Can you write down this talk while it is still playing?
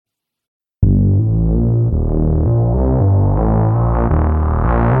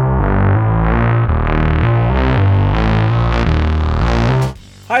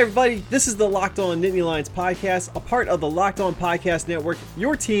Hi, everybody. This is the Locked On Nittany Lions podcast, a part of the Locked On Podcast Network,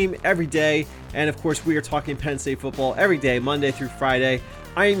 your team every day. And of course, we are talking Penn State football every day, Monday through Friday.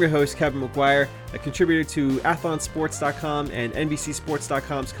 I am your host, Kevin McGuire, a contributor to athlonsports.com and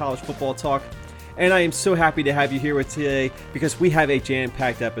NBCsports.com's college football talk. And I am so happy to have you here with today because we have a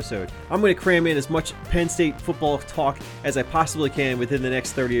jam-packed episode. I'm going to cram in as much Penn State football talk as I possibly can within the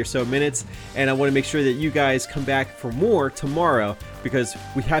next 30 or so minutes. And I want to make sure that you guys come back for more tomorrow because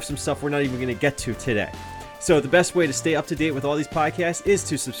we have some stuff we're not even going to get to today. So the best way to stay up to date with all these podcasts is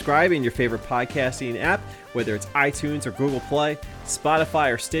to subscribe in your favorite podcasting app, whether it's iTunes or Google Play,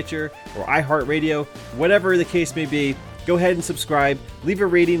 Spotify or Stitcher or iHeartRadio, whatever the case may be. Go ahead and subscribe, leave a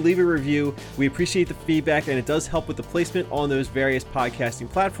rating, leave a review. We appreciate the feedback, and it does help with the placement on those various podcasting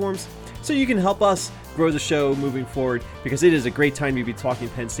platforms so you can help us grow the show moving forward because it is a great time to be talking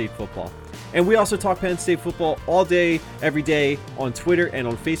Penn State football. And we also talk Penn State football all day, every day on Twitter and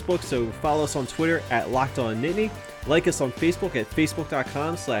on Facebook. So follow us on Twitter at Locked On Nittany. Like us on Facebook at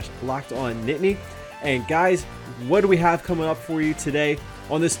facebook.com/LockedOnNittany. And guys, what do we have coming up for you today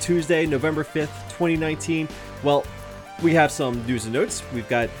on this Tuesday, November 5th, 2019? Well, we have some news and notes. We've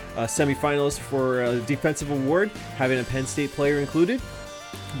got semifinalists for a defensive award, having a Penn State player included.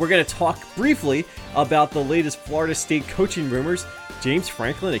 We're going to talk briefly about the latest Florida State coaching rumors. James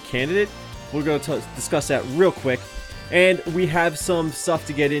Franklin, a candidate. We're going to discuss that real quick. And we have some stuff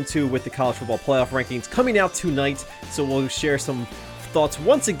to get into with the college football playoff rankings coming out tonight. So we'll share some thoughts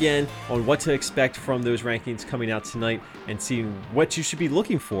once again on what to expect from those rankings coming out tonight and seeing what you should be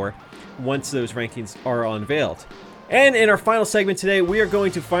looking for once those rankings are unveiled. And in our final segment today, we are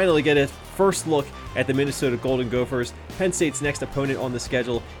going to finally get a first look at the Minnesota Golden Gophers, Penn State's next opponent on the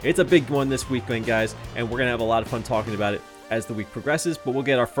schedule. It's a big one this weekend, guys, and we're going to have a lot of fun talking about it as the week progresses, but we'll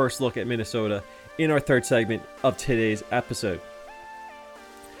get our first look at Minnesota in our third segment of today's episode.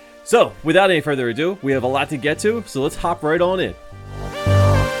 So, without any further ado, we have a lot to get to, so let's hop right on in.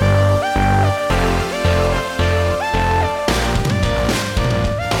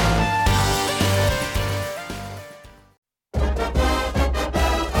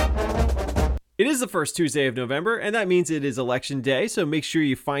 It is the first Tuesday of November, and that means it is election day, so make sure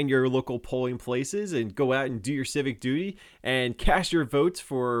you find your local polling places and go out and do your civic duty and cast your votes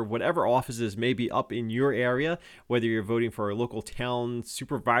for whatever offices may be up in your area, whether you're voting for a local town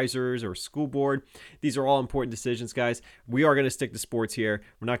supervisors or school board. These are all important decisions, guys. We are going to stick to sports here.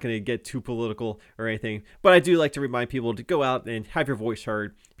 We're not going to get too political or anything, but I do like to remind people to go out and have your voice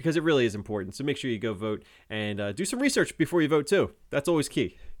heard because it really is important. So make sure you go vote and do some research before you vote too. That's always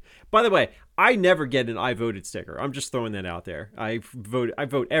key. By the way, I never get an I voted sticker. I'm just throwing that out there. I vote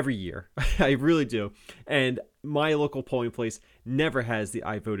every year. I really do. And my local polling place never has the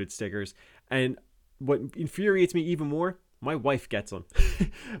I voted stickers. And what infuriates me even more, my wife gets them.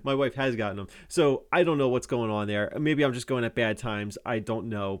 My wife has gotten them. So I don't know what's going on there. Maybe I'm just going at bad times. I don't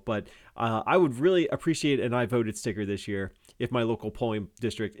know. But I would really appreciate an I voted sticker this year if my local polling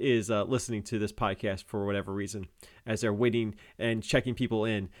district is listening to this podcast for whatever reason as they're waiting and checking people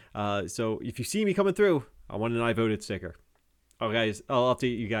in. So if you see me coming through, I want an I voted sticker. Oh, guys, I'll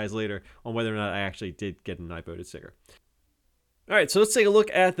update you guys later on whether or not I actually did get an I voted sticker. All right, so let's take a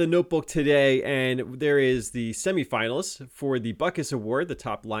look at the notebook today, and there is the semifinalists for the Butkus Award, the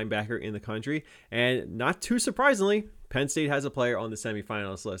top linebacker in the country, and not too surprisingly, Penn State has a player on the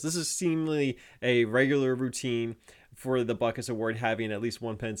semifinalist list. This is seemingly a regular routine for the Butkus Award. Having at least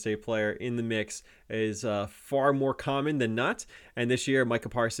one Penn State player in the mix is far more common than not, and this year Micah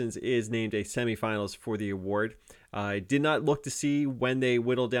Parsons is named a semifinalist for the award. I did not look to see when they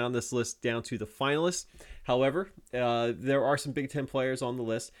whittled down this list down to the finalists. However, there are some Big Ten players on the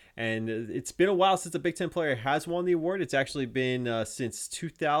list, and it's been a while since a Big Ten player has won the award. It's actually been since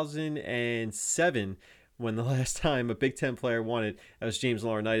 2007 when the last time a Big Ten player won it. That was James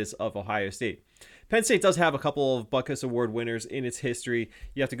Laurinaitis of Ohio State. Penn State does have a couple of Butkus Award winners in its history.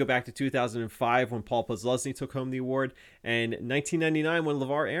 You have to go back to 2005 when Paul Posluszny took home the award, and 1999 when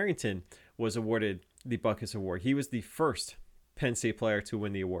LeVar Arrington was awarded the Butkus Award. He was the first Penn State player to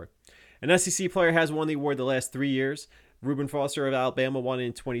win the award. An SEC player has won the award the last 3 years. Reuben Foster of Alabama won it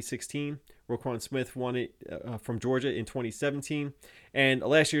in 2016. Roquan Smith won it from Georgia in 2017. And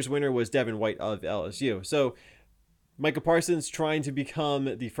last year's winner was Devin White of LSU. So Micah Parsons trying to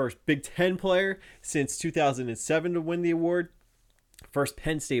become the first Big Ten player since 2007 to win the award. First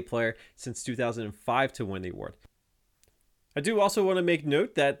Penn State player since 2005 to win the award. I do also want to make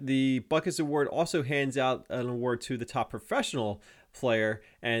note that the Butkus Award also hands out an award to the top professional player,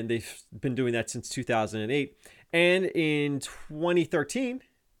 and they've been doing that since 2008. And in 2013,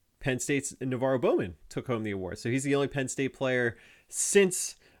 Penn State's Navarro Bowman took home the award. So he's the only Penn State player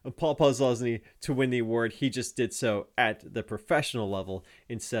since Paul Posluszny to win the award. He just did so at the professional level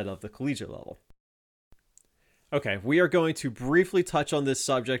instead of the collegiate level. Okay, we are going to briefly touch on this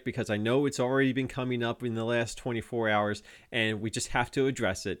subject because I know it's already been coming up in the last 24 hours and we just have to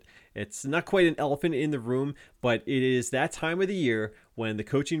address it. It's not quite an elephant in the room, but it is that time of the year when the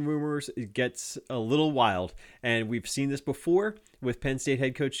coaching rumors gets a little wild. And we've seen this before with Penn State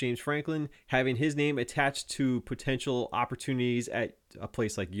head coach James Franklin having his name attached to potential opportunities at a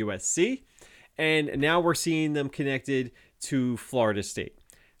place like USC. And now we're seeing them connected to Florida State.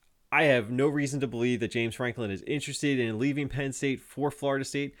 I have no reason to believe that James Franklin is interested in leaving Penn State for Florida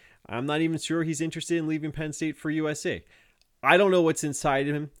State. I'm not even sure he's interested in leaving Penn State for USC. I don't know what's inside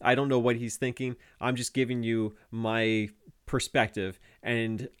of him. I don't know what he's thinking. I'm just giving you my perspective.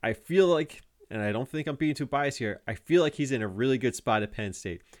 And I feel like, and I don't think I'm being too biased here, I feel like he's in a really good spot at Penn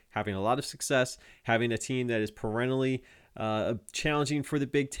State. Having a lot of success, having a team that is perennially challenging for the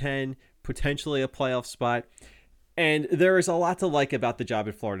Big Ten, potentially a playoff spot. And there is a lot to like about the job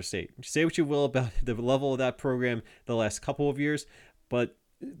at Florida State. Say what you will about the level of that program the last couple of years, but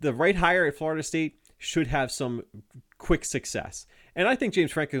the right hire at Florida State should have some quick success. And I think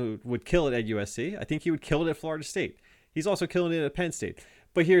James Franklin would kill it at USC. I think he would kill it at Florida State. He's also killing it at Penn State.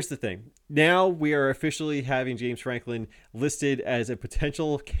 But here's the thing. Now we are officially having James Franklin listed as a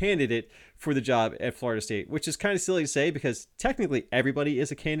potential candidate for the job at Florida State, which is kind of silly to say because technically everybody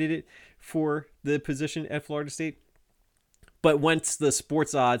is a candidate for the position at Florida State. But once the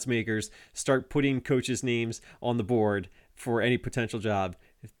sports odds makers start putting coaches' names on the board for any potential job,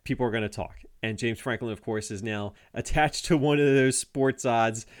 people are going to talk. And James Franklin, of course, is now attached to one of those sports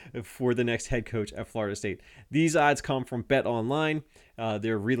odds for the next head coach at Florida State. These odds come from Bet Online.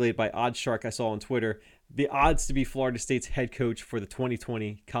 They're relayed by OddsShark, I saw on Twitter. The odds to be Florida State's head coach for the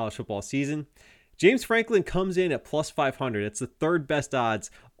 2020 college football season. James Franklin comes in at plus 500. It's the third best odds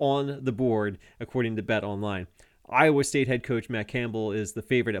on the board, according to Bet Online. Iowa State head coach Matt Campbell is the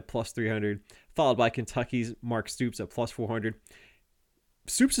favorite at plus 300, followed by Kentucky's Mark Stoops at plus 400.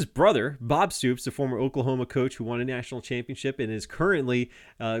 Stoops' brother, Bob Stoops, the former Oklahoma coach who won a national championship and is currently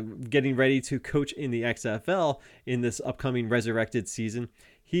getting ready to coach in the XFL in this upcoming resurrected season,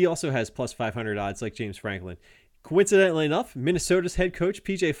 he also has plus 500 odds like James Franklin. Coincidentally enough, Minnesota's head coach,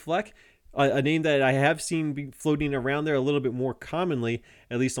 PJ Fleck, a name that I have seen be floating around there a little bit more commonly,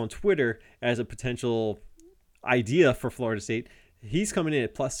 at least on Twitter, as a potential idea for Florida State. He's coming in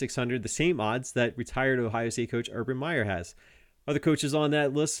at plus 600, the same odds that retired Ohio State coach Urban Meyer has. Other coaches on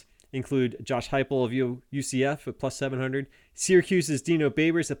that list include Josh Heupel of UCF at plus 700. Syracuse's Dino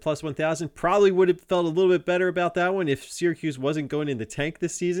Babers at plus 1,000. Probably would have felt a little bit better about that one if Syracuse wasn't going in the tank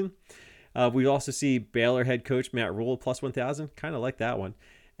this season. We also see Baylor head coach Matt Rhule at plus 1,000. Kind of like that one.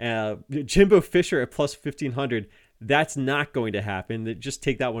 Jimbo Fisher at plus 1,500. That's not going to happen. Just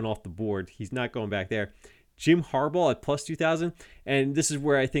take that one off the board. He's not going back there. Jim Harbaugh at plus 2,000. And this is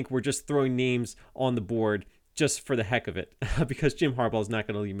where I think we're just throwing names on the board just for the heck of it, because Jim Harbaugh is not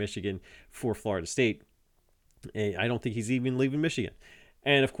going to leave Michigan for Florida State. I don't think he's even leaving Michigan.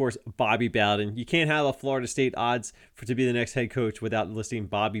 And of course, Bobby Bowden. You can't have a Florida State odds to be the next head coach without listing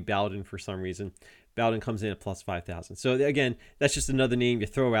Bobby Bowden for some reason. Bowden comes in at plus 5,000. So again, that's just another name you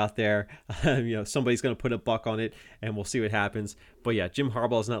throw out there. Somebody's going to put a buck on it, and we'll see what happens. But yeah, Jim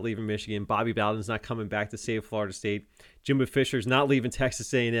Harbaugh is not leaving Michigan. Bobby Bowden's not coming back to save Florida State. Jimbo Fisher's not leaving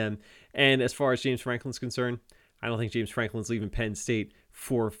Texas A&M. And as far as James Franklin's concerned, I don't think James Franklin's leaving Penn State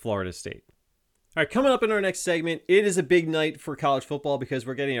for Florida State. All right, coming up in our next segment, it is a big night for college football because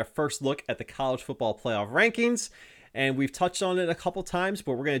we're getting our first look at the college football playoff rankings. And we've touched on it a couple times,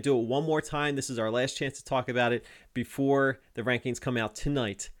 but we're going to do it one more time. This is our last chance to talk about it before the rankings come out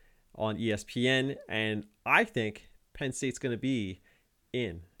tonight on ESPN. And I think Penn State's going to be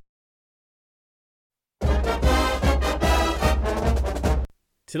in.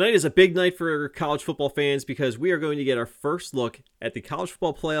 Tonight is a big night for college football fans because we are going to get our first look at the college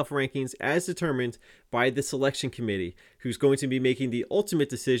football playoff rankings as determined by the selection committee, who's going to be making the ultimate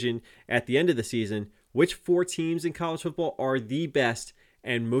decision at the end of the season which 4 teams in college football are the best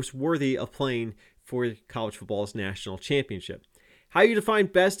and most worthy of playing for college football's national championship. How you define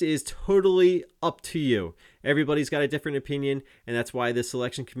best is totally up to you. Everybody's got a different opinion, and that's why the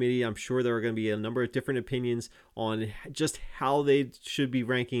selection committee, I'm sure there are going to be a number of different opinions on just how they should be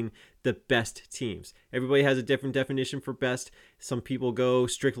ranking the best teams. Everybody has a different definition for best. Some people go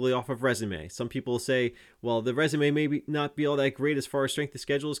strictly off of resume. Some people say, well, the resume may not be all that great as far as strength of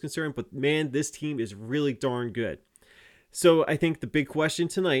schedule is concerned, but man, this team is really darn good. So I think the big question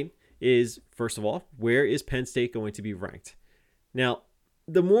tonight is, first of all, where is Penn State going to be ranked? Now,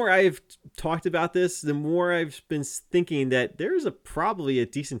 the more I've talked about this, the more I've been thinking that there's probably a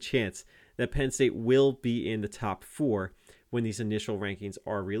decent chance that Penn State will be in the top 4 when these initial rankings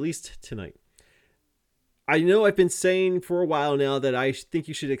are released tonight. I know I've been saying for a while now that I think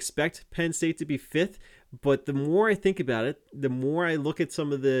you should expect Penn State to be 5th, but the more I think about it, the more I look at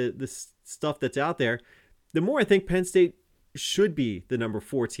some of the stuff that's out there, the more I think Penn State should be the number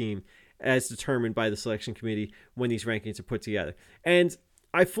 4 team as determined by the selection committee when these rankings are put together. And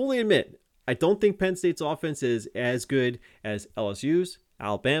I fully admit, I don't think Penn State's offense is as good as LSU's,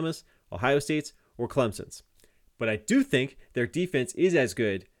 Alabama's, Ohio State's, or Clemson's. But I do think their defense is as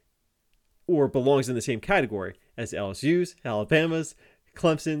good or belongs in the same category as LSU's, Alabama's,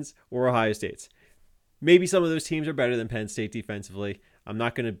 Clemson's, or Ohio State's. Maybe some of those teams are better than Penn State defensively. I'm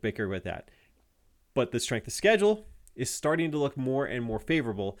not going to bicker with that. But the strength of schedule is starting to look more and more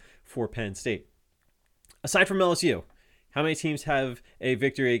favorable for Penn State. Aside from LSU, how many teams have a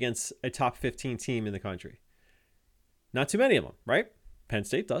victory against a top 15 team in the country? Not too many of them, right? Penn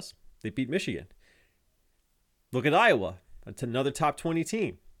State does. They beat Michigan. Look at Iowa. It's another top 20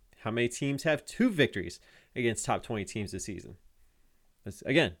 team. How many teams have 2 victories against top 20 teams this season?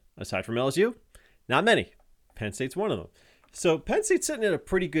 Again, aside from LSU, not many. Penn State's one of them. So Penn State's sitting in a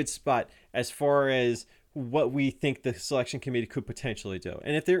pretty good spot as far as what we think the selection committee could potentially do.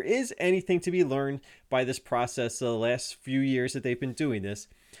 And if there is anything to be learned by this process the last few years that they've been doing this,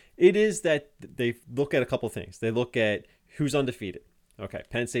 it is that they look at a couple things. They look at who's undefeated. Okay,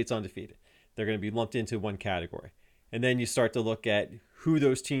 Penn State's undefeated. They're going to be lumped into one category. And then you start to look at who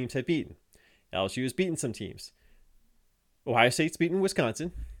those teams have beaten. LSU has beaten some teams. Ohio State's beaten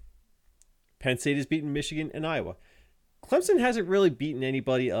Wisconsin. Penn State has beaten Michigan and Iowa. Clemson hasn't really beaten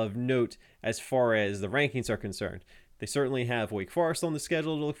anybody of note as far as the rankings are concerned. They certainly have Wake Forest on the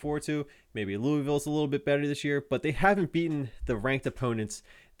schedule to look forward to. Maybe Louisville's a little bit better this year, but they haven't beaten the ranked opponents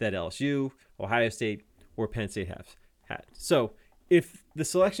that LSU, Ohio State, or Penn State have had. So if the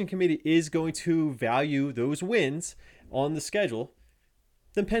selection committee is going to value those wins on the schedule,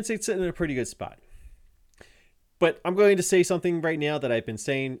 then Penn State's sitting in a pretty good spot. But I'm going to say something right now that I've been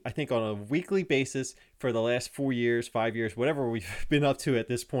saying, I think, on a weekly basis for the last 4 years, 5 years, whatever we've been up to at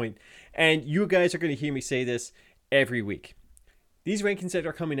this point. And you guys are going to hear me say this every week. These rankings that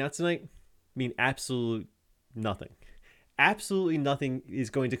are coming out tonight mean absolute nothing. Absolutely nothing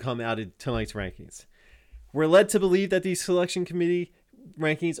is going to come out of tonight's rankings. We're led to believe that these selection committee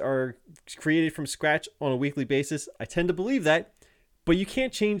rankings are created from scratch on a weekly basis. I tend to believe that, but you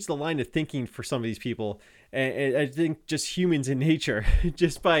can't change the line of thinking for some of these people. And I think just humans in nature,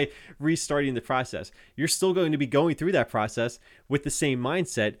 just by restarting the process. You're still going to be going through that process with the same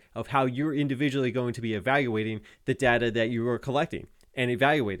mindset of how you're individually going to be evaluating the data that you are collecting and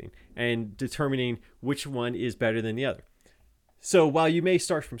evaluating and determining which one is better than the other. So while you may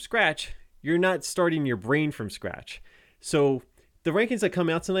start from scratch, you're not starting your brain from scratch. So the rankings that come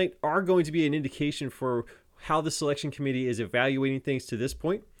out tonight are going to be an indication for how the selection committee is evaluating things to this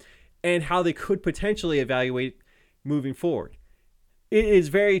point, and how they could potentially evaluate moving forward. It is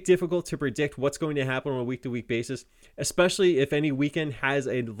very difficult to predict what's going to happen on a week-to-week basis, especially if any weekend has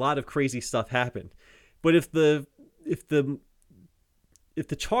a lot of crazy stuff happen. But if the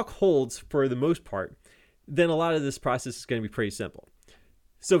chalk holds for the most part, then a lot of this process is going to be pretty simple.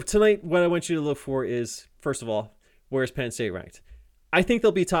 So tonight, what I want you to look for is, first of all, where's Penn State ranked? I think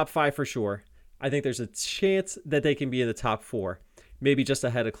they'll be top 5 for sure. I think there's a chance that they can be in the top 4. Maybe just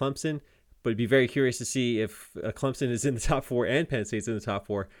ahead of Clemson, but it'd be very curious to see if Clemson is in the top 4 and Penn State's in the top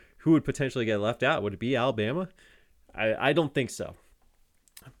 4, who would potentially get left out? Would it be Alabama? I don't think so.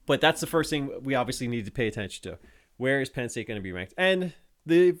 But that's the first thing we obviously need to pay attention to. Where is Penn State going to be ranked? And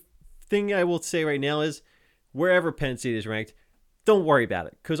the thing I will say right now is, wherever Penn State is ranked, don't worry about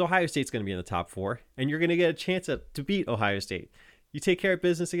it, because Ohio State's going to be in the top 4, and you're going to get a chance to beat Ohio State. You take care of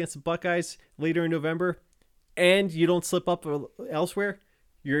business against the Buckeyes later in November, and you don't slip up elsewhere,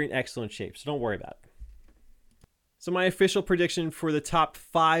 you're in excellent shape. So don't worry about it. So my official prediction for the top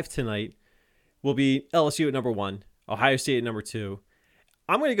 5 tonight will be LSU at number 1, Ohio State at number 2.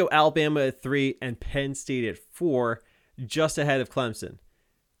 I'm going to go Alabama at 3 and Penn State at 4, just ahead of Clemson.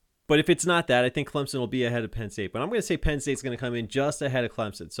 But if it's not that, I think Clemson will be ahead of Penn State. But I'm going to say Penn State's going to come in just ahead of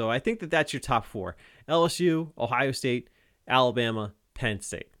Clemson. So I think that that's your top 4. LSU, Ohio State, Alabama, Penn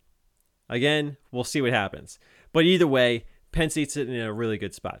State. Again, we'll see what happens. But either way, Penn State's sitting in a really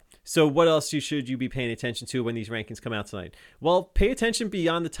good spot. So what else should you be paying attention to when these rankings come out tonight? Well, pay attention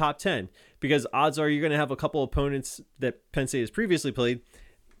beyond the top 10, because odds are you're going to have a couple opponents that Penn State has previously played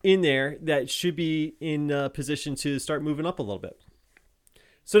in there that should be in position to start moving up a little bit.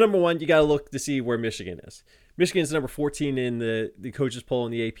 So number one, you got to look to see where Michigan is. Michigan's number 14 in the coaches poll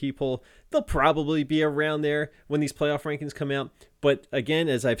and the AP poll. They'll probably be around there when these playoff rankings come out. But again,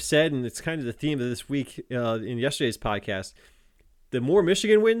 as I've said, and it's kind of the theme of this week in yesterday's podcast, the more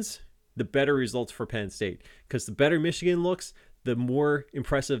Michigan wins, the better results for Penn State. Because the better Michigan looks, the more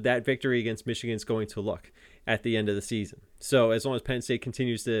impressive that victory against Michigan is going to look at the end of the season. So as long as Penn State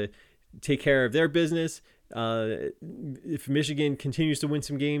continues to take care of their business, if Michigan continues to win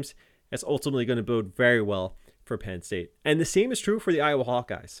some games, that's ultimately going to bode very well for Penn State. And the same is true for the Iowa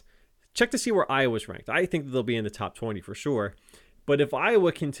Hawkeyes. Check to see where Iowa's ranked. I think that they'll be in the top 20 for sure. But if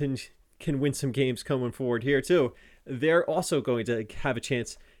Iowa can win some games coming forward here too, they're also going to have a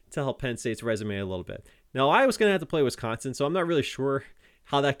chance to help Penn State's resume a little bit. Now, Iowa's going to have to play Wisconsin, so I'm not really sure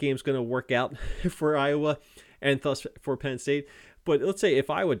how that game's going to work out for Iowa and thus for Penn State. But let's say if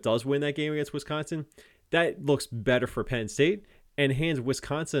Iowa does win that game against Wisconsin, that looks better for Penn State and hands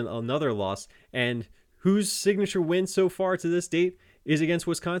Wisconsin another loss. And whose signature win so far to this date is against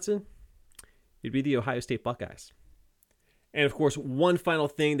Wisconsin? It'd be the Ohio State Buckeyes. And of course, one final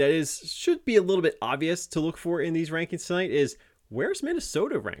thing that should be a little bit obvious to look for in these rankings tonight is, where's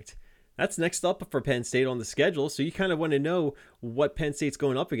Minnesota ranked? That's next up for Penn State on the schedule, so you kind of want to know what Penn State's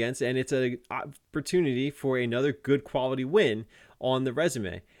going up against, and it's an opportunity for another good quality win on the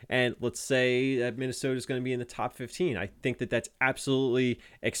resume. And let's say that Minnesota is going to be in the top 15. I think that that's absolutely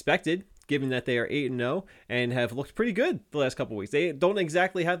expected, given that they are 8-0 and have looked pretty good the last couple of weeks. They don't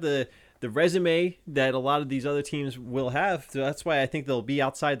exactly have the resume that a lot of these other teams will have, so that's why I think they'll be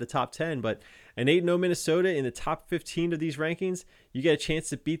outside the top 10, but an 8-0 Minnesota in the top 15 of these rankings, you get a chance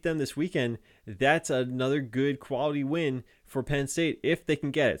to beat them this weekend. That's another good quality win for Penn State if they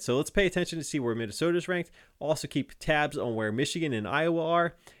can get it. So let's pay attention to see where Minnesota's ranked. Also keep tabs on where Michigan and Iowa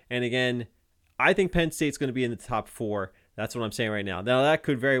are. And again, I think Penn State's going to be in the top 4. That's what I'm saying right now. Now, that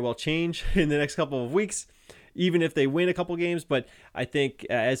could very well change in the next couple of weeks, even if they win a couple games. But I think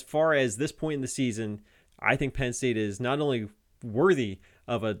as far as this point in the season, I think Penn State is not only worthy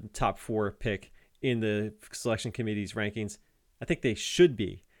of a top 4 pick in the selection committee's rankings, I think they should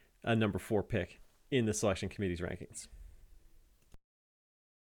be a number 4 pick in the selection committee's rankings.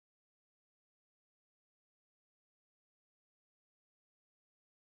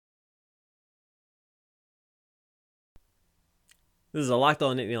 This is a Locked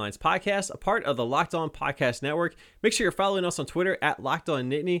On Nittany Lions podcast, a part of the Locked On Podcast Network. Make sure you're following us on Twitter at Locked On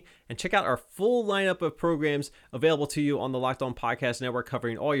Nittany, and check out our full lineup of programs available to you on the Locked On Podcast Network,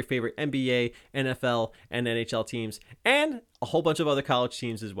 covering all your favorite NBA, NFL, and NHL teams, and a whole bunch of other college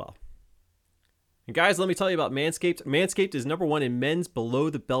teams as well. And guys, let me tell you about Manscaped. Manscaped is number 1 in men's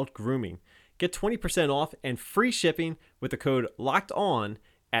below-the-belt grooming. Get 20% off and free shipping with the code LOCKEDON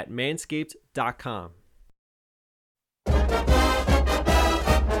at manscaped.com.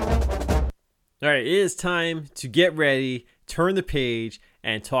 All right, it is time to get ready, turn the page,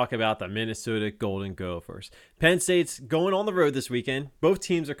 and talk about the Minnesota Golden Gophers. Penn State's going on the road this weekend. Both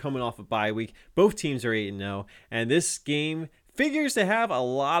teams are coming off a bye week. Both teams are 8-0, and this game figures to have a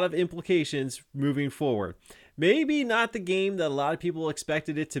lot of implications moving forward. Maybe not the game that a lot of people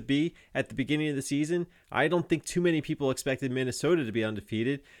expected it to be at the beginning of the season. I don't think too many people expected Minnesota to be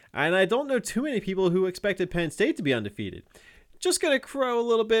undefeated, and I don't know too many people who expected Penn State to be undefeated. Just going to crow a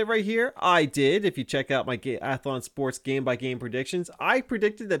little bit right here. I did. If you check out my Athlon Sports game-by-game predictions, I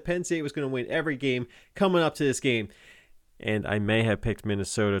predicted that Penn State was going to win every game coming up to this game. And I may have picked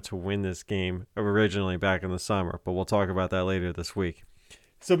Minnesota to win this game originally back in the summer, but we'll talk about that later this week.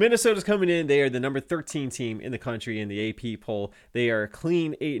 So Minnesota's coming in. They are the number 13 team in the country in the AP poll. They are a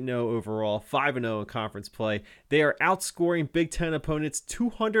clean 8-0 overall, 5-0 in conference play. They are outscoring Big Ten opponents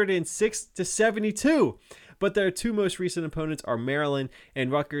 206-72. But their 2 most recent opponents are Maryland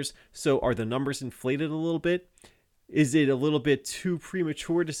and Rutgers. So are the numbers inflated a little bit? Is it a little bit too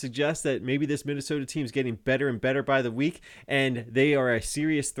premature to suggest that maybe this Minnesota team is getting better and better by the week and they are a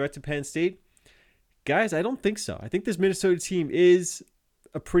serious threat to Penn State? Guys, I don't think so. I think this Minnesota team is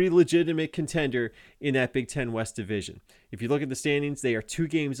a pretty legitimate contender in that Big Ten West division. If you look at the standings, they are 2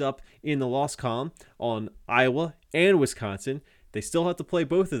 games up in the loss column on Iowa and Wisconsin. They still have to play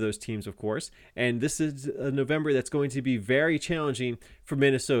both of those teams, of course, and this is a November that's going to be very challenging for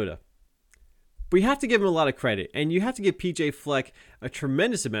Minnesota. But you have to give him a lot of credit, and you have to give PJ Fleck a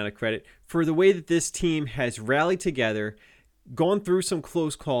tremendous amount of credit for the way that this team has rallied together, gone through some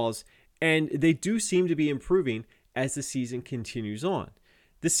close calls, and they do seem to be improving as the season continues on.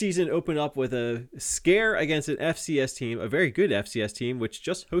 This season opened up with a scare against an FCS team, a very good FCS team, which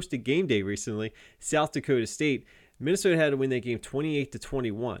just hosted game day recently, South Dakota State. Minnesota had to win that game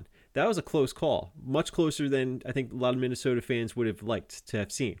 28-21. that was a close call, much closer than I think a lot of Minnesota fans would have liked to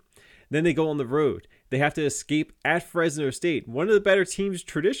have seen. Then they go on the road. They have to escape at Fresno State, one of the better teams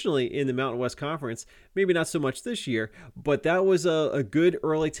traditionally in the Mountain West Conference. Maybe not so much this year, but that was a good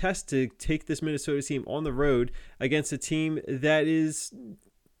early test to take this Minnesota team on the road against a team that is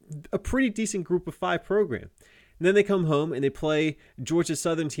a pretty decent group of 5 program. And then they come home and they play Georgia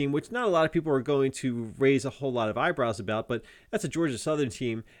Southern team, which not a lot of people are going to raise a whole lot of eyebrows about, but that's a Georgia Southern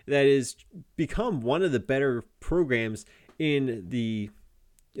team that has become one of the better programs in the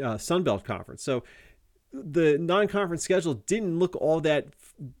Sun Belt Conference. So the non-conference schedule didn't look all that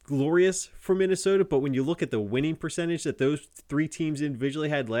glorious for Minnesota, but when you look at the winning percentage that those 3 teams individually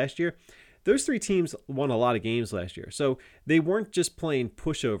had last year, those 3 teams won a lot of games last year. So they weren't just playing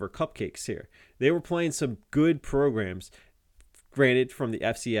pushover cupcakes here. They were playing some good programs, granted from the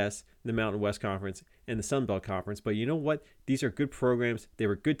FCS, the Mountain West Conference, and the Sun Belt Conference. But you know what? These are good programs. They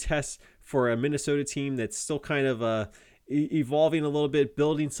were good tests for a Minnesota team that's still kind of evolving a little bit,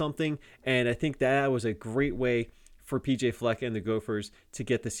 building something. And I think that was a great way for PJ Fleck and the Gophers to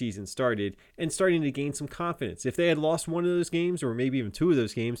get the season started and starting to gain some confidence. If they had lost one of those games, or maybe even 2 of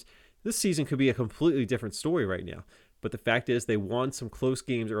those games, this season could be a completely different story right now. But the fact is, they won some close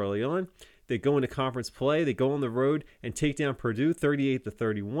games early on. They go into conference play. They go on the road and take down Purdue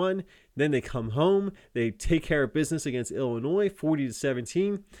 38-31. Then they come home. They take care of business against Illinois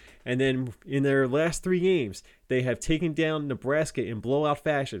 40-17. And then in their last 3 games, they have taken down Nebraska in blowout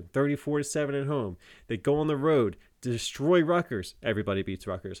fashion 34-7 at home. They go on the road, destroy Rutgers. Everybody beats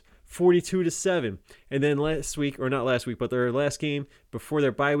Rutgers 42-7. And then last week, or not last week, but their last game before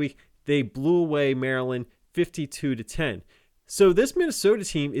their bye week, they blew away Maryland 52-10. So this Minnesota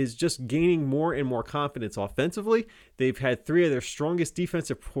team is just gaining more and more confidence offensively. They've had 3 of their strongest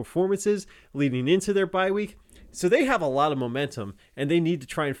defensive performances leading into their bye week. So they have a lot of momentum, and they need to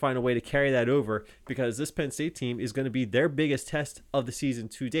try and find a way to carry that over, because this Penn State team is going to be their biggest test of the season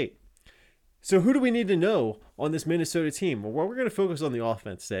to date. So who do we need to know on this Minnesota team? Well, we're going to focus on the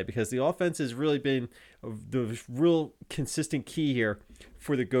offense today, because the offense has really been the real consistent key here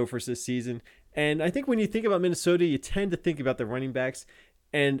for the Gophers this season. And I think when you think about Minnesota, you tend to think about the running backs,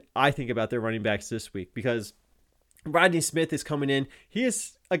 and I think about their running backs this week, because Rodney Smith is coming in. He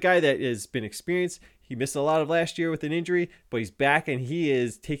is a guy that has been experienced. He missed a lot of last year with an injury, but he's back and he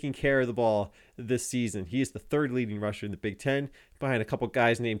is taking care of the ball this season. He is the 3rd leading rusher in the Big Ten, behind a couple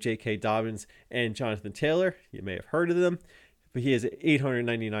guys named J.K. Dobbins and Jonathan Taylor. You may have heard of them, but he has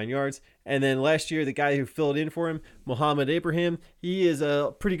 899 yards. And then last year, the guy who filled in for him, Mohamed Ibrahim, he is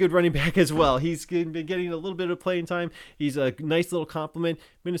a pretty good running back as well. He's been getting a little bit of playing time. He's a nice little compliment.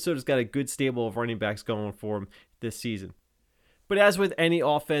 Minnesota's got a good stable of running backs going for him this season. But as with any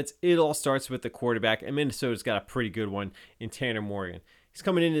offense, it all starts with the quarterback, and Minnesota's got a pretty good one in Tanner Morgan. He's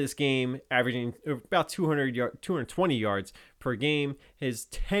coming into this game averaging about 220 yards per game. His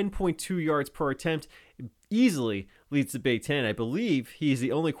 10.2 yards per attempt easily leads the Big Ten. I believe he's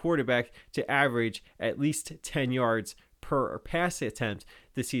the only quarterback to average at least 10 yards per pass attempt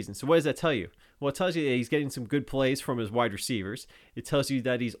this season. So what does that tell you? Well, it tells you that he's getting some good plays from his wide receivers. It tells you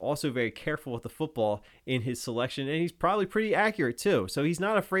that he's also very careful with the football in his selection, and he's probably pretty accurate too. So he's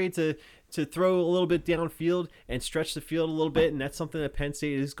not afraid to throw a little bit downfield and stretch the field a little bit, and that's something that Penn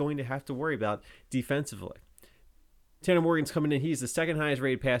State is going to have to worry about defensively. Tanner Morgan's coming in. He's the 2nd highest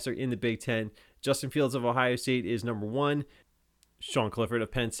rated passer in the Big Ten. Justin Fields of Ohio State is number 1. Sean Clifford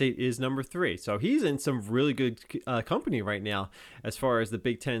of Penn State is number 3. So he's in some really good company right now as far as the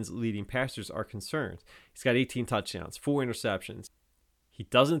Big Ten's leading passers are concerned. He's got 18 touchdowns, 4 interceptions. He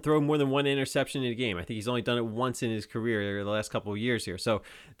doesn't throw more than 1 interception in a game. I think he's only done it once in his career the last couple of years here. So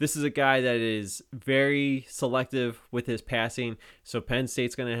this is a guy that is very selective with his passing. So Penn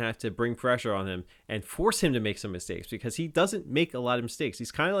State's going to have to bring pressure on him and force him to make some mistakes, because he doesn't make a lot of mistakes.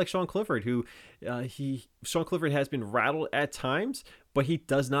 He's kind of like Sean Clifford, who Sean Clifford has been rattled at times, but he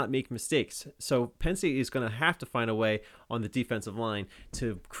does not make mistakes. So Penn State is going to have to find a way on the defensive line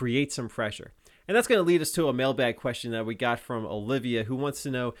to create some pressure. And that's going to lead us to a mailbag question that we got from Olivia, who wants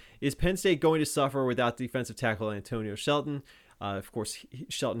to know, is Penn State going to suffer without defensive tackle Antonio Shelton? Of course,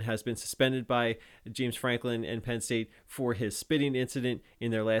 Shelton has been suspended by James Franklin and Penn State for his spitting incident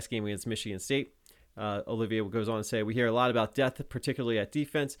in their last game against Michigan State. Olivia goes on to say, we hear a lot about depth, particularly at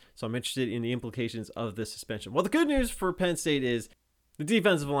defense, so I'm interested in the implications of this suspension. Well, the good news for Penn State is The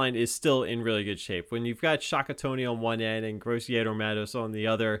defensive line is still in really good shape. When you've got Shaka Toney on one end and Grosiedo Matos on the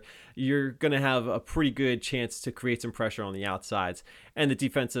other, you're going to have a pretty good chance to create some pressure on the outsides. And the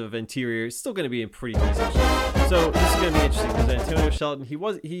defensive interior is still going to be in pretty decent shape. So this is going to be interesting because Antonio Shelton,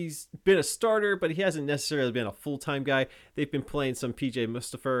 he's been a starter, but he hasn't necessarily been a full-time guy. They've been playing some PJ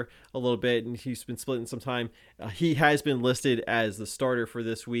Mustipher a little bit, and he's been splitting some time. He has been listed as the starter for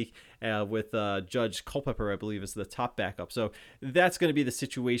this week with Judge Culpepper, I believe, is the top backup. So that's going to be the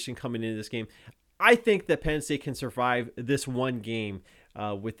situation coming into this game. I think that Penn State can survive this one game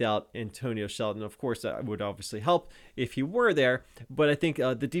without Antonio Shelton. Of course, that would obviously help if he were there, but I think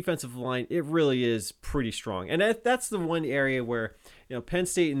the defensive line, it really is pretty strong. And that's the one area where Penn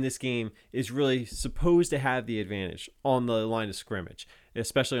State in this game is really supposed to have the advantage on the line of scrimmage,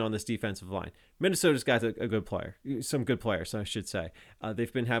 especially on this defensive line. Minnesota's got a good player, some good players, I should say.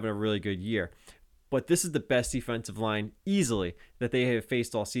 They've been having a really good year. But this is the best defensive line easily that they have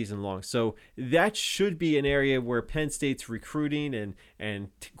faced all season long. So that should be an area where Penn State's recruiting and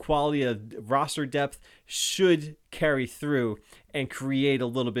quality of roster depth should carry through and create a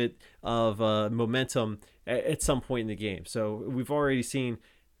little bit of momentum at some point in the game. So we've already seen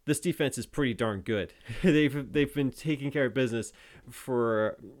this defense is pretty darn good. They've been taking care of business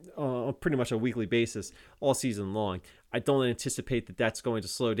for pretty much a weekly basis all season long. I don't anticipate that that's going to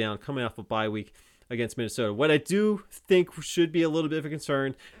slow down coming off a bye week against Minnesota. What I do think should be a little bit of a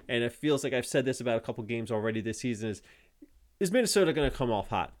concern, and it feels like I've said this about a couple games already this season, is Minnesota going to come off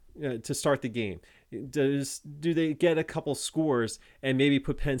hot to start the game? Do they get a couple scores and maybe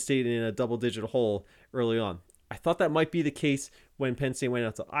put Penn State in a double-digit hole early on? I thought that might be the case when Penn State went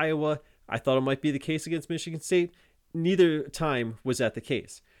out to Iowa. I thought it might be the case against Michigan State. Neither time was that the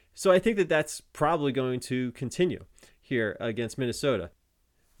case. So I think that that's probably going to continue here against Minnesota.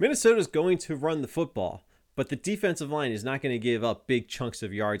 Minnesota's going to run the football, but the defensive line is not going to give up big chunks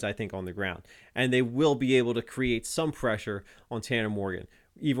of yards, I think, on the ground. And they will be able to create some pressure on Tanner Morgan,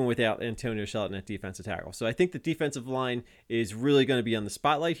 even without Antonio Shelton at defensive tackle. So I think the defensive line is really going to be on the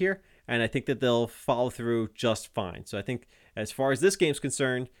spotlight here, and I think that they'll follow through just fine. So I think as far as this game's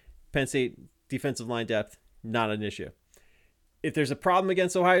concerned, Penn State defensive line depth, not an issue. If there's a problem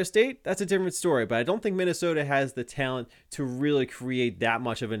against Ohio State, that's a different story, but I don't think Minnesota has the talent to really create that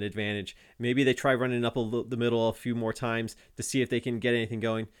much of an advantage. Maybe they try running up the middle a few more times to see if they can get anything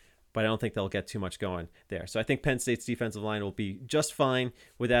going, but I don't think they'll get too much going there. So I think Penn State's defensive line will be just fine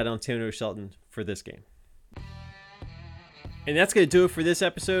without Antonio Shelton for this game. And that's going to do it for this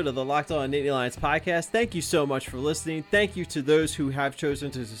episode of the Locked On Nittany Lions podcast. Thank you so much for listening. Thank you to those who have chosen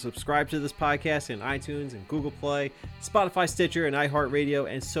to subscribe to this podcast in iTunes and Google Play, Spotify, Stitcher, and iHeartRadio,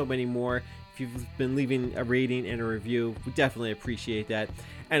 and so many more. If you've been leaving a rating and a review, we definitely appreciate that.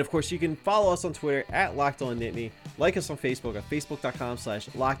 And of course, you can follow us on Twitter at Locked On Nittany. Like us on Facebook at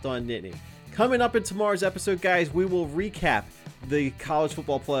facebook.com/LockedOnNittany. Coming up in tomorrow's episode, guys, we will recap the college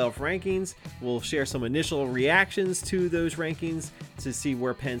football playoff rankings. We'll share some initial reactions to those rankings to see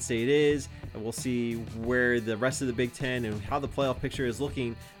where Penn State is, and we'll see where the rest of the Big Ten and how the playoff picture is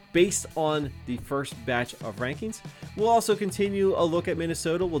looking based on the first batch of rankings. We'll also continue a look at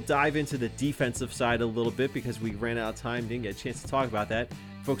Minnesota. We'll dive into the defensive side a little bit because we ran out of time, didn't get a chance to talk about that.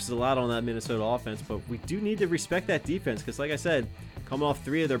 Focused a lot on that Minnesota offense, but we do need to respect that defense because, like I said, coming off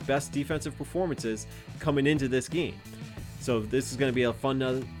 3 of their best defensive performances coming into this game. So this is going to be a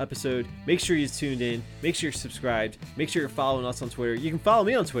fun episode. Make sure you're tuned in. Make sure you're subscribed. Make sure you're following us on Twitter. You can follow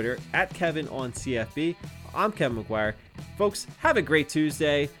me on Twitter at KevinOnCFB. I'm Kevin McGuire. Folks, have a great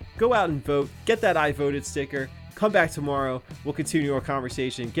Tuesday. Go out and vote. Get that I voted sticker. Come back tomorrow. We'll continue our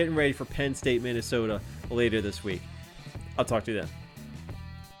conversation, getting ready for Penn State, Minnesota later this week. I'll talk to you then.